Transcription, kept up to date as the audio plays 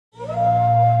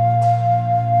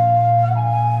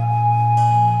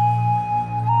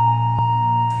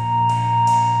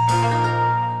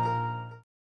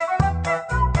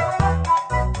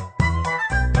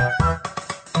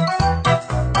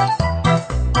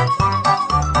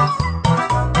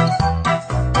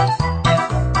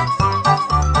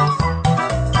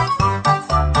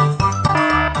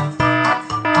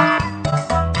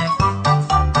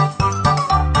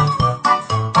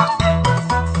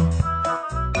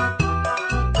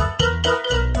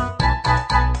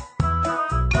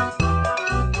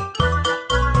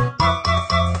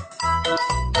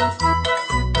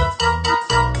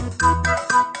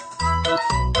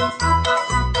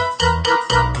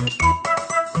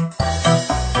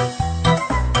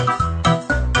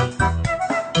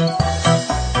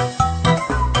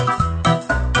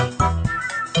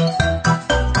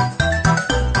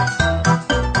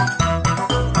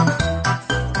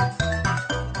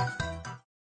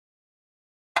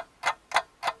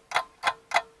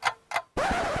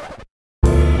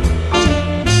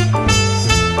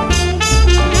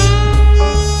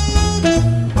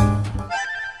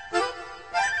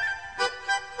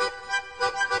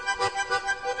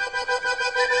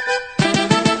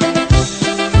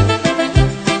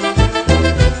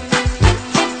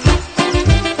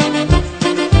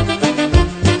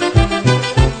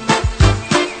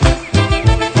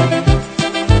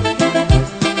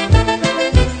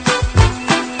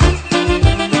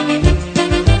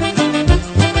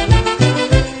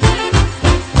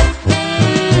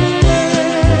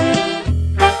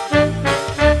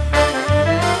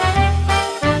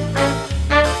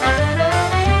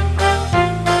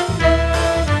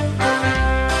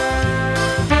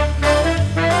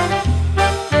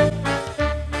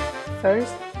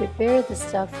the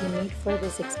stuff you need for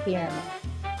this experiment.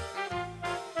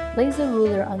 Place a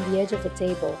ruler on the edge of a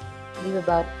table. Leave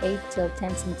about 8 till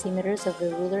 10 centimeters of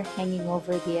the ruler hanging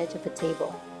over the edge of a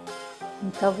table,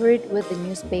 and cover it with the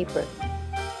newspaper.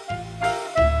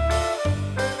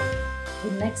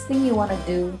 The next thing you want to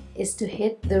do is to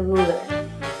hit the ruler.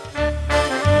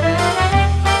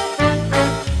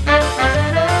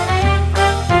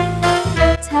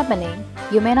 What's happening?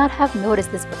 You may not have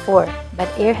noticed this before, but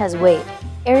air has weight.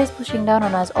 Air is pushing down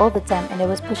on us all the time, and it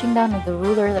was pushing down on the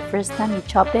ruler the first time you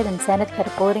chopped it and sent it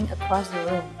catapulting across the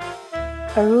room.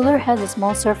 A ruler has a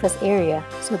small surface area,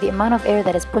 so the amount of air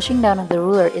that is pushing down on the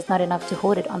ruler is not enough to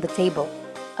hold it on the table.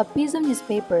 A piece of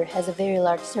newspaper has a very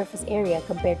large surface area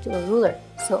compared to a ruler,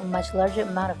 so a much larger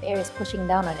amount of air is pushing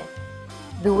down on it.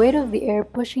 The weight of the air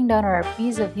pushing down on our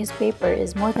piece of newspaper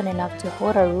is more than enough to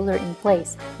hold our ruler in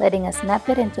place, letting us snap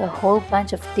it into a whole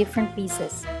bunch of different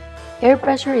pieces. Air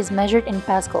pressure is measured in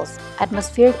pascals.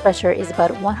 Atmospheric pressure is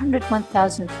about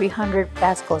 101,300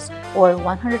 pascals or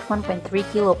 101.3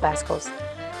 kilopascals,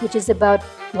 which is about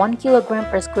 1 kilogram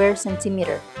per square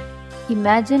centimeter.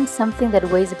 Imagine something that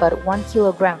weighs about 1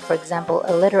 kilogram, for example,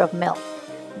 a liter of milk.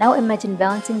 Now imagine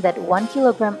balancing that 1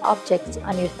 kilogram object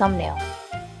on your thumbnail.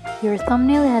 Your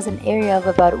thumbnail has an area of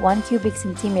about 1 cubic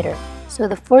centimeter, so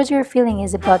the force you're feeling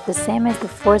is about the same as the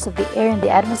force of the air in the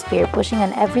atmosphere pushing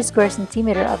on every square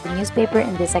centimeter of the newspaper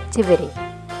in this activity.